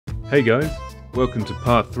Hey guys, welcome to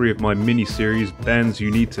part 3 of my mini-series Bands You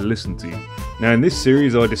Need to Listen to. Now in this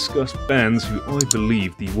series I discuss bands who I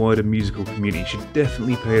believe the wider musical community should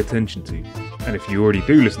definitely pay attention to. And if you already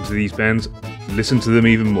do listen to these bands, listen to them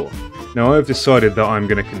even more. Now I've decided that I'm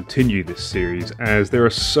going to continue this series as there are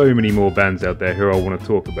so many more bands out there who I want to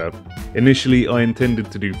talk about. Initially I intended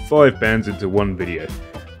to do 5 bands into one video,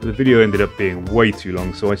 but the video ended up being way too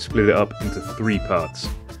long, so I split it up into 3 parts.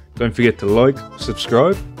 Don't forget to like,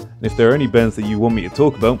 subscribe, and if there are any bands that you want me to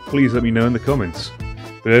talk about, please let me know in the comments.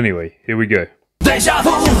 But anyway, here we go. Deja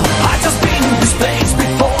vu, I just been in this place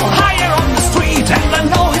before. Higher on the street and I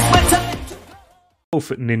know it's my time to... 12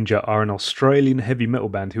 Foot Ninja are an Australian heavy metal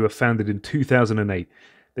band who were founded in 2008.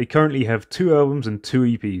 They currently have 2 albums and 2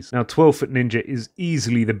 EPs. Now 12 Foot Ninja is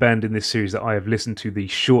easily the band in this series that I have listened to the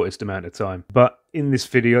shortest amount of time. But in this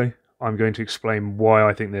video, I'm going to explain why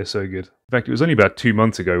I think they're so good. In fact, it was only about 2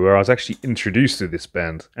 months ago where I was actually introduced to this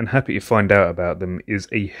band, and happy to find out about them is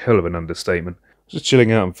a hell of an understatement. I was just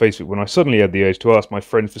chilling out on Facebook when I suddenly had the urge to ask my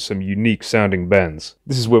friends for some unique sounding bands.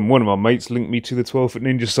 This is when one of my mates linked me to the 12 Foot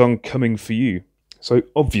Ninja song Coming For You. So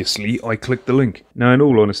obviously I clicked the link. Now in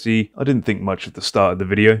all honesty, I didn't think much at the start of the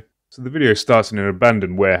video. So the video starts in an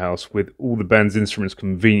abandoned warehouse with all the band's instruments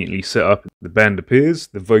conveniently set up. The band appears,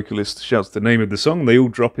 the vocalist shouts the name of the song, they all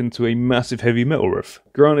drop into a massive heavy metal riff.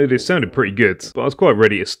 Granted, it sounded pretty good, but I was quite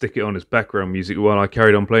ready to stick it on as background music while I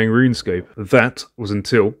carried on playing RuneScape. That was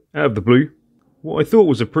until, out of the blue, what I thought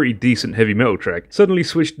was a pretty decent heavy metal track suddenly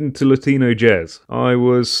switched into Latino jazz. I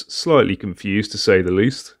was slightly confused, to say the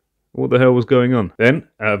least. What the hell was going on? Then,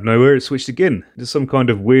 out of nowhere, it switched again to some kind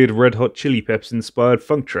of weird Red Hot Chili Peppers inspired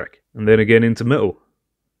funk track. And then again into metal.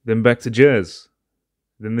 Then back to jazz.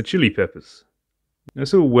 Then the Chili Peppers. Now,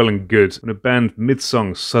 it's all well and good when a band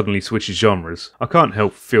mid-song suddenly switches genres. I can't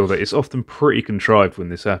help feel that it's often pretty contrived when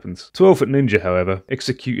this happens. 12 Foot Ninja, however,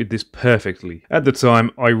 executed this perfectly. At the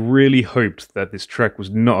time, I really hoped that this track was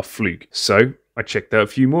not a fluke, so I checked out a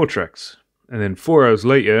few more tracks. And then 4 hours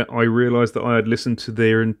later, I realised that I had listened to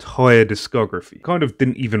their entire discography. Kind of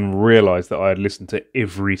didn't even realise that I had listened to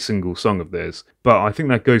every single song of theirs. But I think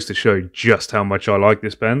that goes to show just how much I like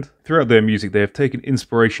this band. Throughout their music, they have taken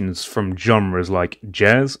inspirations from genres like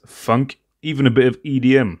jazz, funk, even a bit of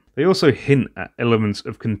EDM. They also hint at elements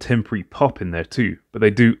of contemporary pop in there too, but they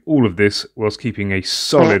do all of this whilst keeping a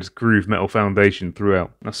solid groove metal foundation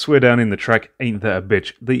throughout. And I swear down in the track Ain't That a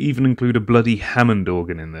Bitch, they even include a bloody Hammond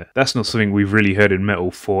organ in there. That's not something we've really heard in metal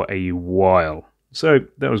for a while. So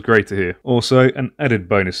that was great to hear. Also, an added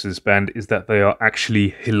bonus to this band is that they are actually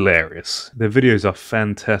hilarious. Their videos are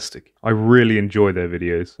fantastic. I really enjoy their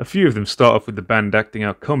videos. A few of them start off with the band acting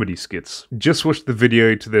out comedy skits. Just watch the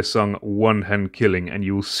video to their song One Hand Killing and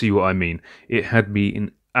you will see what I mean. It had me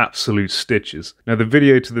in absolute stitches. Now the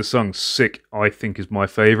video to the song Sick I think is my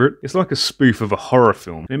favourite. It's like a spoof of a horror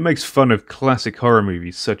film. It makes fun of classic horror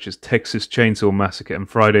movies such as Texas Chainsaw Massacre and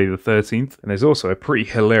Friday the 13th. And there's also a pretty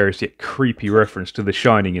hilarious yet creepy reference to The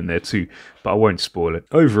Shining in there too, but I won't spoil it.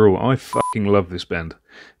 Overall, I fucking love this band.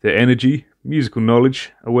 Their energy, musical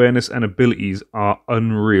knowledge, awareness and abilities are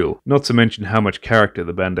unreal. Not to mention how much character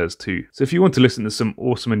the band has too. So if you want to listen to some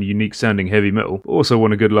awesome and unique sounding heavy metal, but also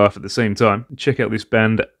want a good laugh at the same time, check out this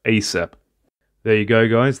band ASAP. There you go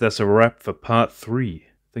guys, that's a wrap for part 3.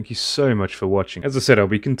 Thank you so much for watching. As I said, I'll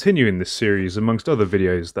be continuing this series amongst other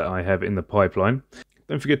videos that I have in the pipeline.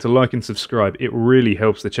 Don't forget to like and subscribe, it really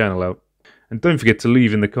helps the channel out. And don't forget to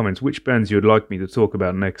leave in the comments which bands you would like me to talk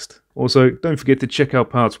about next. Also, don't forget to check out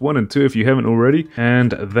parts 1 and 2 if you haven't already.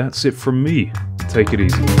 And that's it from me. Take it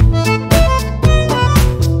easy.